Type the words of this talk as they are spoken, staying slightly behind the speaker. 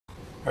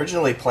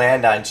Originally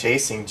planned on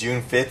chasing June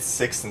 5th,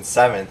 6th, and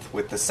 7th,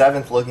 with the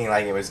 7th looking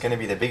like it was going to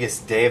be the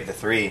biggest day of the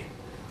three.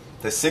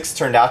 The 6th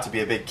turned out to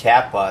be a big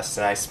cat bust,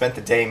 and I spent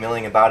the day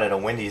milling about at a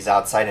Wendy's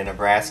outside of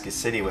Nebraska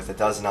City with a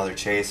dozen other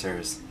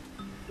chasers.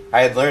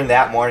 I had learned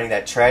that morning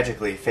that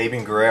tragically,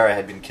 Fabian Guerrera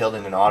had been killed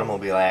in an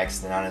automobile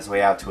accident on his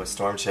way out to a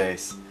storm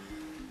chase.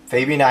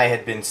 Fabian and I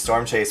had been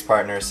storm chase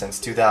partners since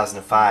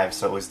 2005,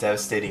 so it was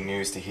devastating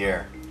news to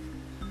hear.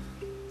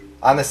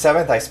 On the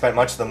 7th, I spent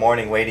much of the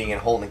morning waiting in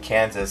Holton,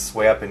 Kansas,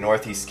 way up in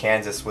northeast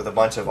Kansas, with a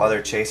bunch of other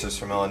chasers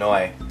from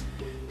Illinois.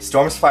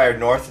 Storms fired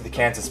north of the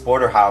Kansas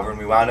border, however, and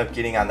we wound up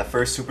getting on the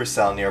first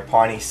supercell near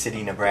Pawnee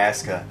City,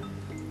 Nebraska.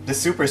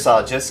 This supercell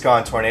had just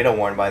gone tornado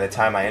warned by the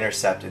time I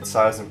intercepted, so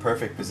I was in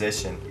perfect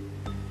position.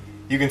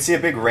 You can see a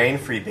big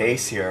rain-free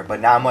base here,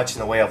 but not much in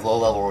the way of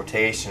low-level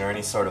rotation or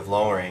any sort of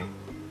lowering.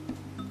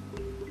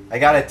 I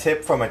got a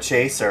tip from a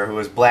chaser who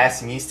was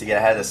blasting east to get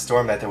ahead of the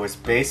storm that there was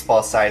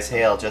baseball-sized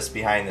hail just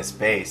behind this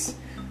base.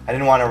 I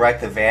didn't want to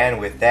wreck the van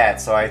with that,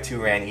 so I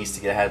too ran east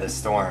to get ahead of the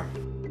storm.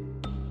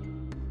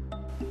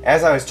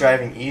 As I was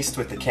driving east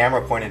with the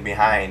camera pointed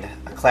behind,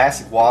 a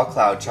classic wall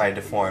cloud tried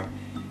to form.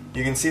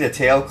 You can see the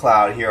tail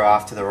cloud here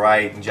off to the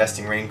right,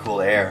 ingesting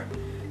rain-cooled air.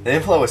 The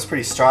inflow was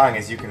pretty strong,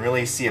 as you can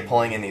really see it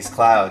pulling in these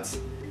clouds.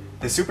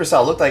 The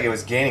supercell looked like it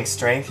was gaining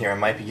strength here and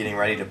might be getting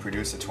ready to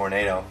produce a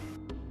tornado.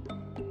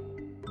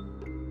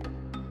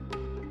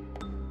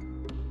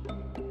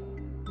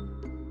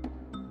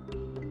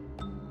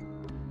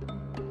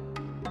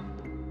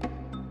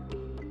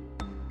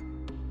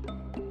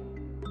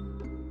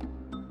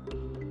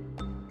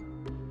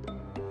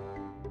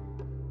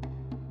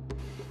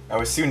 I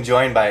was soon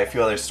joined by a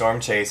few other storm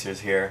chasers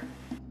here.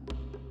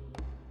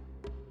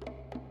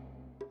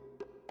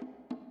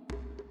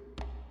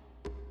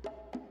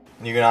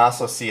 And you can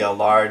also see a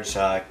large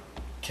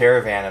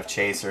caravan of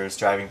chasers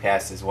driving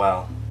past as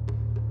well.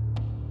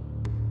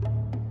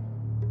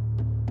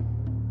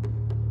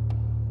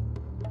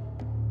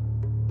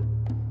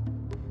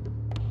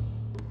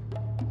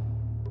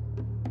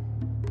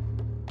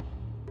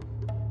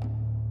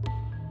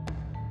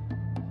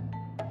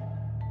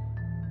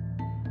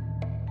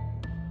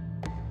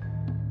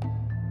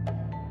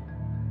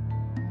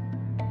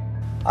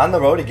 On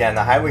the road again,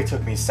 the highway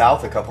took me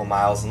south a couple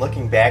miles, and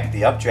looking back at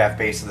the updraft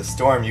base of the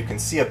storm, you can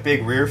see a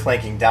big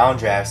rear-flanking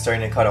downdraft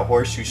starting to cut a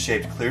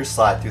horseshoe-shaped clear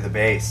slot through the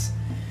base.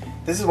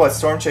 This is what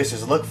storm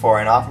chasers look for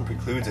and often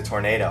precludes a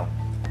tornado.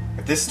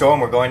 If this storm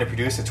were going to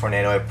produce a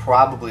tornado, it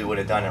probably would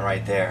have done it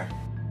right there.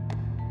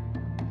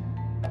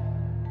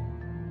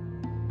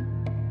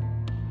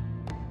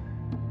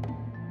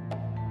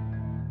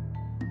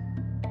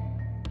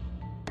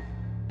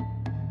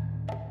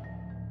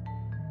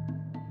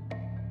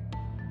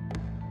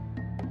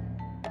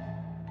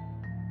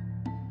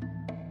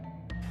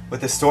 With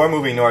the storm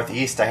moving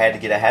northeast, I had to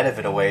get ahead of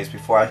it a ways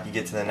before I could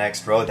get to the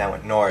next road that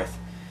went north,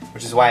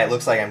 which is why it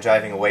looks like I'm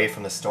driving away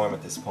from the storm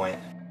at this point.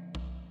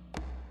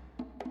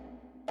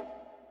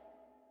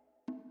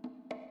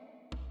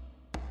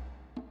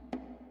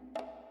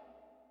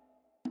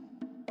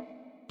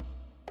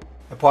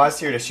 I paused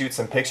here to shoot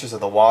some pictures of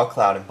the wall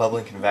cloud and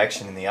bubbling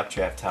convection in the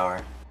updraft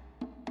tower.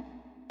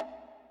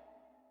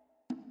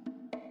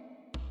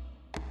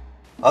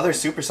 Other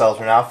supercells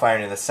were now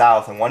firing to the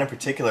south, and one in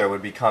particular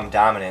would become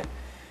dominant.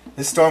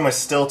 This storm was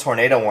still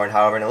tornado warned,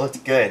 however, and it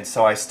looked good,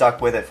 so I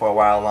stuck with it for a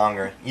while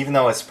longer, even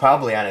though it's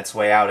probably on its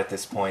way out at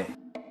this point.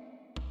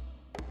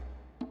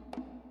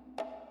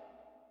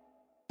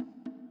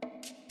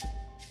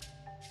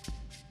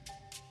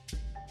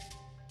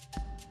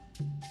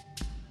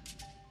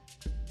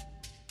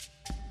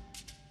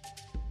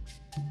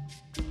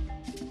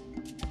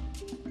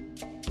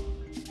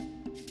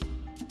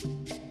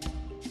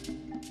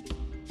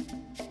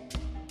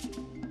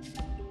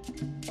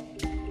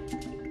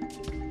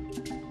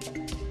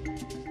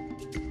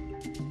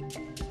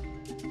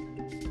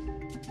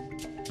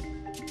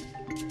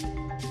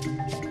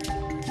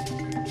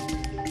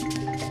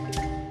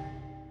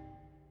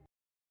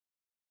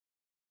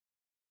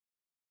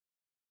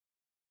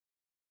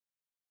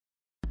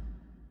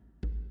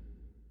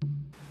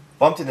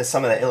 Bumped into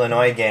some of the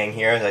Illinois gang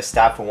here as I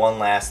stopped for one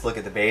last look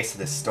at the base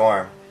of this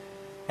storm.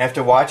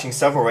 After watching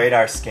several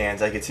radar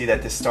scans, I could see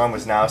that this storm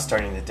was now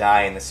starting to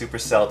die, and the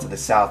supercell to the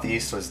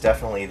southeast was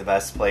definitely the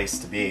best place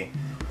to be.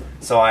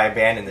 So I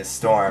abandoned this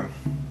storm.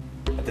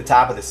 At the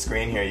top of the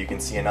screen here, you can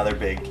see another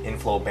big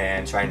inflow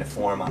band trying to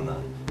form on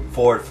the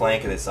forward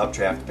flank of this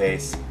updraft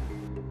base.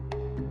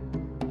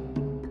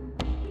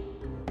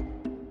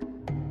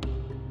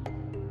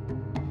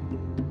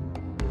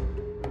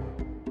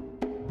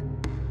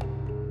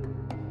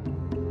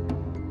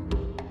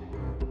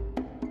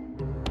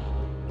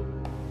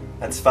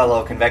 That's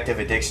fellow convective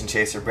addiction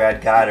chaser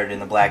Brad Goddard in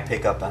the black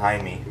pickup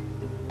behind me.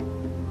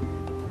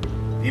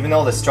 Even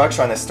though the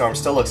structure on this storm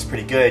still looks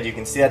pretty good, you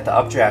can see that the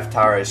updraft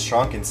tower has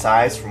shrunk in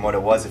size from what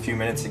it was a few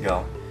minutes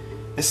ago.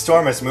 This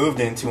storm has moved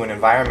into an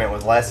environment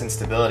with less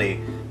instability,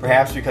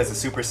 perhaps because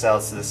the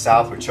supercells to the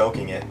south were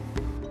choking it.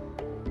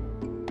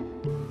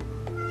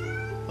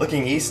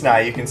 Looking east now,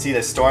 you can see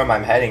the storm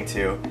I'm heading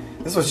to.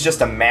 This was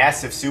just a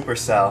massive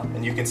supercell,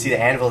 and you can see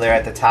the anvil there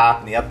at the top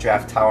and the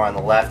updraft tower on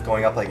the left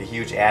going up like a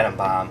huge atom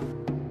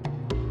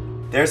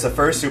bomb. There's the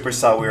first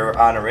supercell we were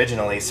on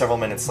originally several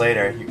minutes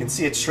later. You can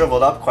see it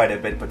shriveled up quite a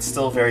bit, but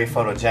still very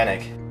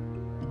photogenic.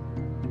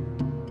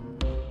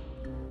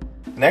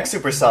 The next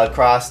supercell had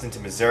crossed into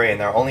Missouri, and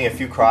there are only a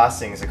few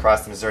crossings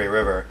across the Missouri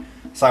River,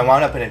 so I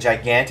wound up in a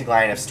gigantic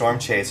line of storm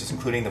chasers,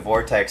 including the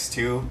Vortex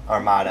 2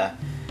 Armada.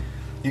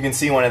 You can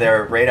see one of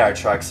their radar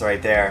trucks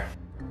right there.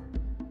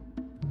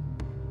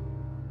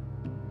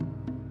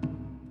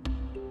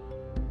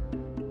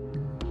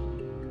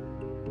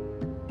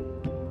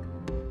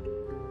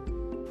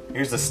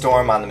 Here's the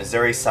storm on the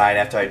Missouri side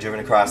after I'd driven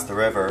across the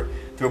river,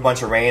 threw a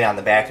bunch of rain on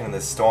the back end of the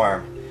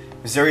storm.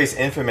 Missouri is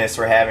infamous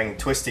for having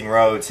twisting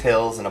roads,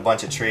 hills, and a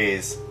bunch of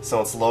trees,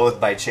 so it's loathed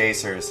by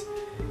chasers.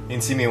 You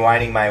can see me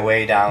winding my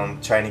way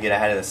down, trying to get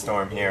ahead of the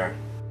storm here.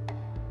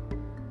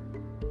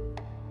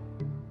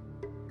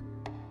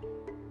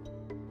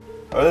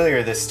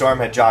 Earlier this storm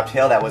had dropped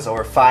hail that was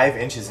over 5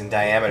 inches in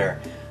diameter.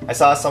 I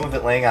saw some of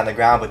it laying on the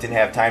ground but didn't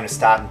have time to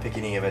stop and pick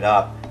any of it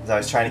up, as I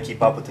was trying to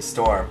keep up with the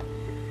storm.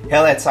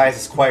 Hail that size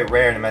is quite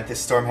rare, and it meant this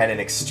storm had an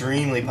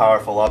extremely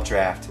powerful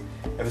updraft.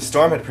 If the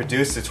storm had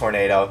produced a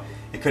tornado,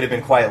 it could have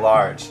been quite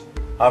large.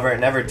 However, it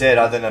never did,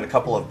 other than a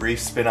couple of brief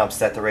spin-ups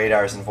that the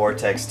radars in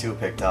Vortex 2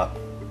 picked up.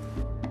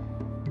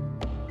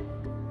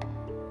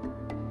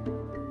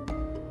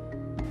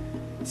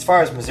 As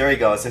far as Missouri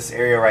goes, this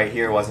area right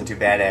here wasn't too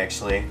bad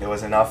actually. There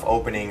was enough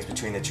openings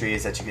between the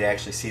trees that you could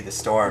actually see the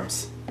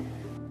storms.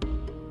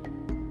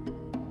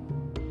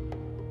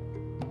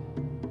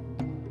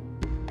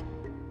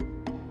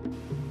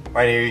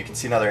 Right here you can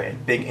see another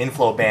big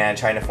inflow band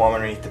trying to form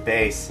underneath the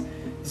base.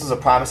 This was a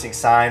promising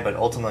sign, but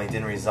ultimately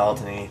didn't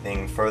result in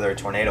anything further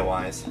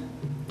tornado-wise.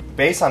 The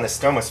base on the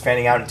storm was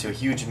fanning out into a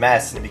huge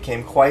mess, and it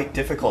became quite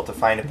difficult to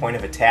find a point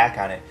of attack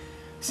on it.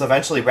 So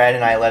eventually Brad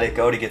and I let it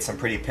go to get some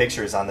pretty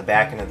pictures on the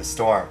back end of the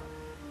storm.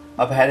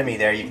 Up ahead of me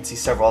there you can see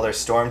several other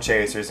storm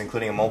chasers,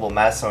 including a mobile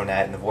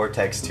mesonet in the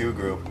Vortex 2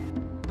 group.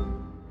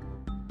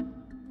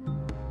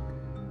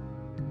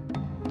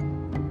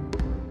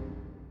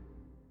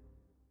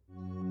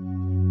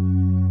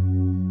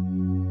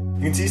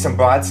 You can see some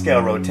broad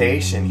scale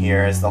rotation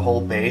here as the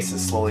whole base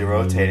is slowly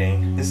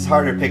rotating. This is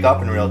harder to pick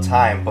up in real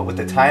time, but with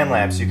the time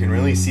lapse you can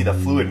really see the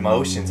fluid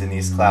motions in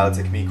these clouds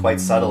that can be quite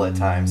subtle at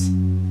times.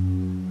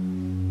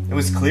 It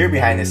was clear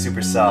behind this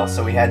supercell,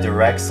 so we had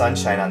direct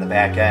sunshine on the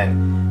back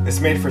end. This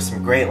made for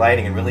some great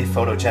lighting and really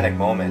photogenic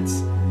moments.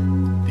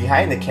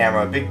 Behind the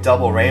camera, a big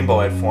double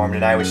rainbow had formed,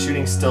 and I was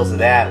shooting stills of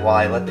that while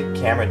I let the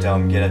camera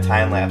dome get a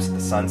time lapse of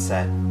the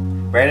sunset.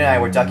 Brad and I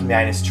were ducking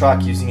behind his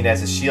truck, using it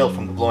as a shield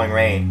from the blowing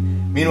rain.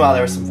 Meanwhile,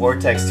 there were some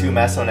Vortex 2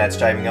 mesonets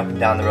driving up and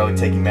down the road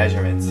taking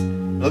measurements.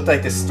 It looked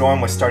like this storm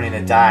was starting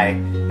to die,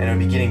 and it would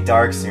be getting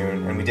dark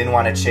soon, and we didn't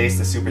want to chase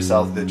the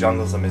supercell through the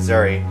jungles of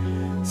Missouri,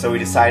 so we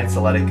decided to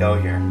let it go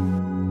here.